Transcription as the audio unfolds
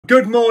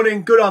Good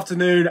morning, good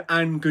afternoon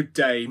and good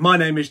day. My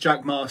name is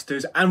Jack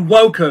Masters and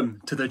welcome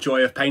to the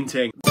Joy of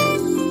Painting.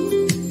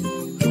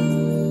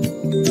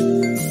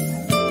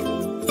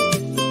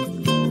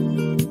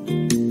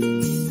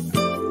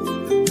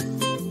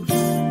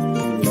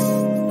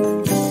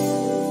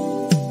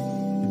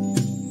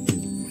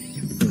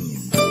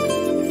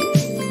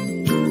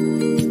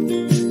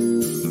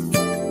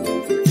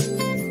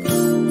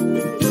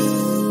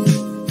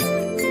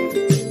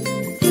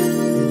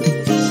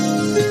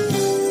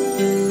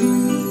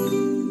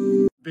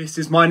 This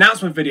is my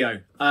announcement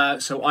video,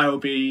 so I will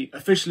be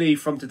officially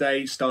from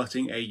today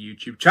starting a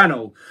YouTube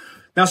channel.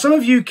 Now some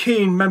of you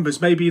keen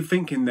members may be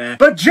thinking there,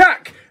 but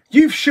Jack,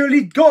 you've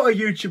surely got a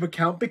YouTube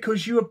account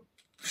because you were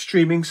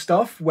streaming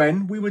stuff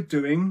when we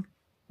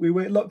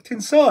were locked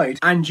inside.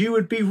 And you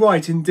would be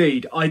right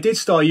indeed. I did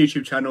start a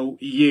YouTube channel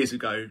years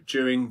ago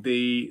during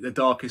the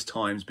darkest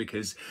times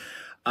because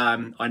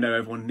I know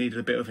everyone needed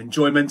a bit of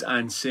enjoyment,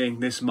 and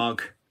seeing this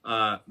mug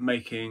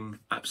making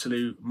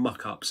absolute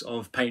muck-ups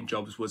of paint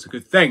jobs was a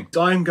good thing.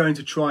 So I'm going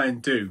to try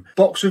and do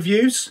box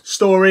reviews,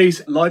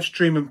 stories, live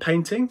stream and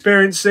painting,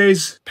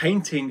 experiences,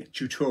 painting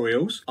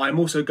tutorials. I'm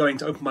also going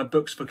to open my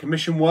books for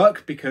commission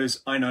work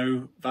because I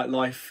know that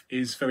life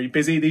is very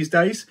busy these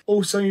days.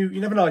 Also,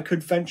 you never know, I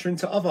could venture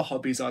into other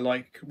hobbies I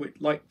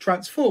like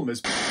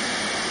Transformers.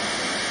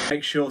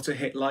 Make sure to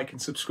hit like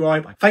and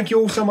subscribe. Thank you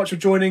all so much for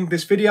joining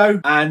this video,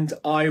 and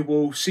I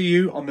will see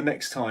you on the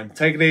next time.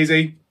 Take it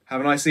easy. Have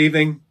a nice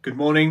evening, good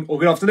morning, or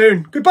good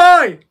afternoon.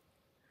 Goodbye!